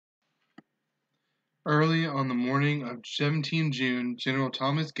Early on the morning of 17 June, General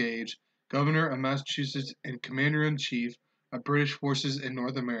Thomas Gage, Governor of Massachusetts and Commander-in-Chief of British forces in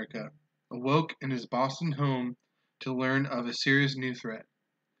North America, awoke in his Boston home to learn of a serious new threat.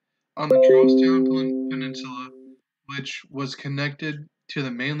 On the Charlestown Peninsula, which was connected to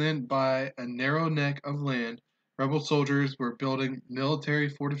the mainland by a narrow neck of land, rebel soldiers were building military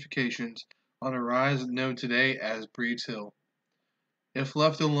fortifications on a rise known today as Breed's Hill. If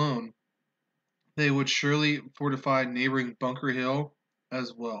left alone, they would surely fortify neighboring Bunker Hill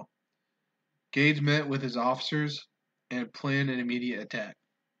as well. Gage met with his officers and planned an immediate attack.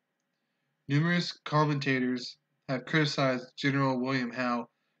 Numerous commentators have criticized General William Howe,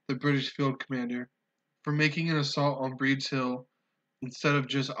 the British field commander, for making an assault on Breed's Hill instead of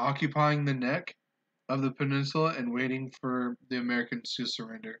just occupying the neck of the peninsula and waiting for the Americans to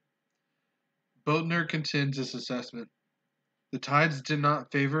surrender. Boatner contends this assessment. The tides did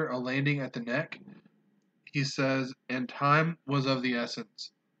not favor a landing at the neck, he says, and time was of the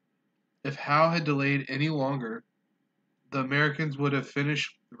essence. If Howe had delayed any longer, the Americans would have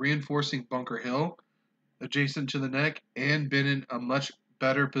finished reinforcing Bunker Hill, adjacent to the neck, and been in a much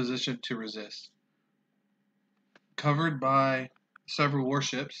better position to resist. Covered by several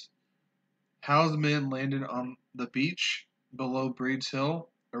warships, Howe's men landed on the beach below Breed's Hill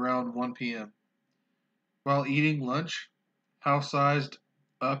around 1 p.m. While eating lunch, Howe sized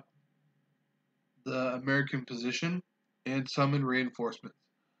up the American position and summoned reinforcements.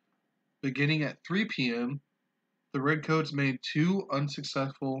 Beginning at 3 p.m., the Redcoats made two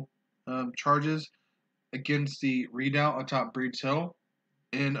unsuccessful charges against the redoubt atop Breed's Hill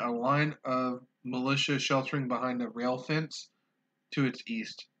and a line of militia sheltering behind a rail fence to its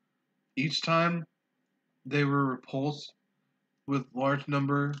east. Each time they were repulsed with large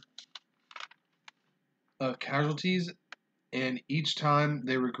number of casualties, and each time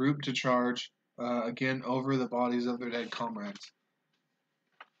they regrouped to charge again over the bodies of their dead comrades.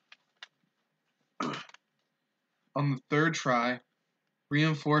 On the third try,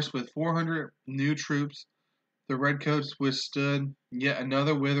 reinforced with 400 new troops, the Redcoats withstood yet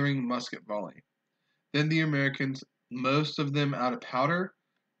another withering musket volley. Then the Americans, most of them out of powder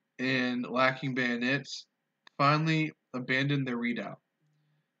and lacking bayonets, finally abandoned their redoubt.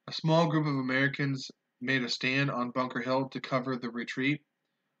 A small group of Americans made a stand on Bunker Hill to cover the retreat.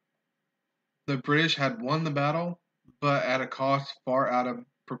 The British had won the battle, but at a cost far out of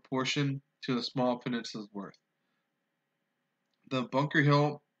proportion to the small peninsula's worth. The Bunker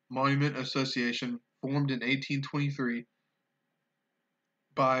Hill Monument Association, formed in 1823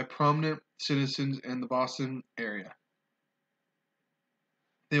 by prominent citizens in the Boston area.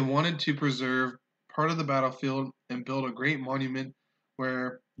 They wanted to preserve part of the battlefield and build a great monument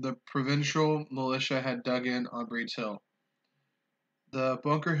where the provincial militia had dug in on Breed's Hill. The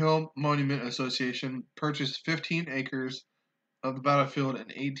Bunker Hill Monument Association purchased 15 acres of the battlefield in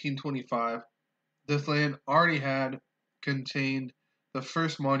 1825. This land already had contained the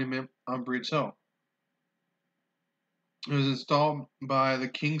first monument on Breed's Hill. It was installed by the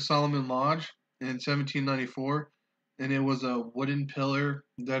King Solomon Lodge in 1794, and it was a wooden pillar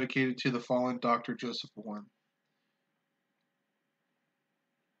dedicated to the fallen Dr. Joseph Warren.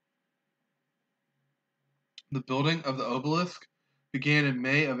 The building of the obelisk began in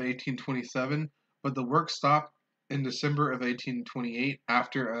May of 1827, but the work stopped in December of 1828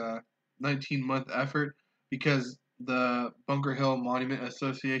 after a 19-month effort because the Bunker Hill Monument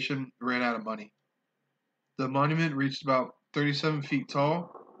Association ran out of money. The monument reached about 37 feet tall,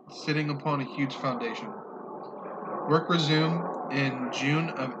 sitting upon a huge foundation. Work resumed in June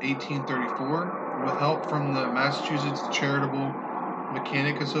of 1834 with help from the Massachusetts Charitable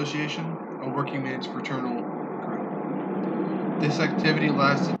Mechanic Association, a working man's fraternal group. This activity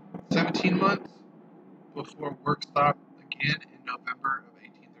lasted 17 months before work stopped again in November of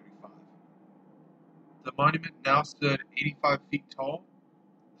 1835. The monument now stood 85 feet tall,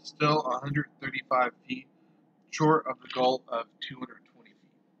 still 135 feet short of the goal of 220 feet.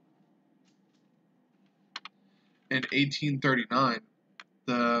 In 1839,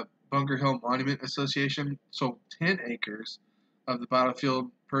 the Bunker Hill Monument Association sold 10 acres of the battlefield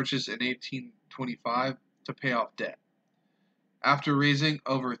purchased in 1825 to pay off debt. After raising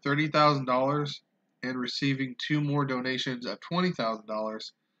over $30,000 and receiving two more donations of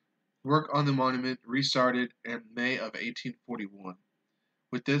 $20,000, work on the monument restarted in May of 1841.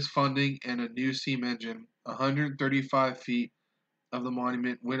 With this funding and a new steam engine, 135 feet of the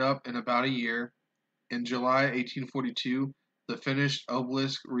monument went up in about a year. In July 1842, the finished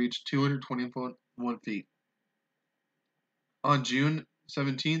obelisk reached 221 feet. On June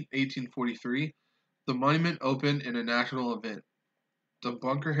 17, 1843, the monument opened in a national event. The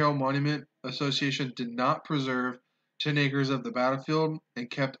Bunker Hill Monument Association did not preserve 10 acres of the battlefield and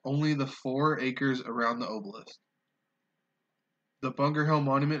kept only the 4 acres around the obelisk. The Bunker Hill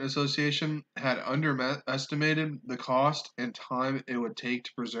Monument Association had underestimated the cost and time it would take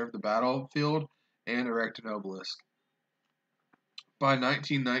to preserve the battlefield and erect an obelisk. By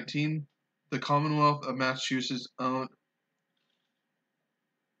 1919, the Commonwealth of Massachusetts owned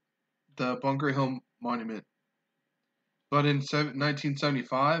the Bunker Hill Monument, but in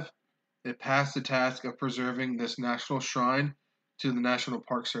 1975, it passed the task of preserving this national shrine to the National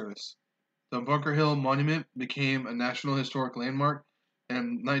Park Service. The Bunker Hill Monument became a National Historic Landmark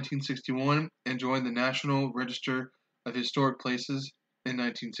in 1961 and joined the National Register of Historic Places in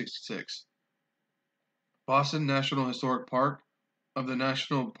 1966. Boston National Historic Park of the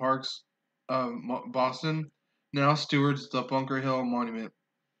National Parks of Boston now stewards the Bunker Hill Monument.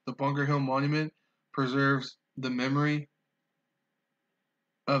 The Bunker Hill Monument preserves the memory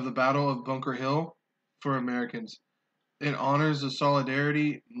of the Battle of Bunker Hill for Americans. It honors the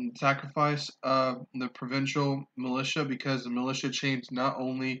solidarity and sacrifice of the provincial militia because the militia changed not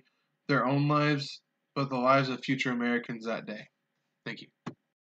only their own lives, but the lives of future Americans that day. Thank you.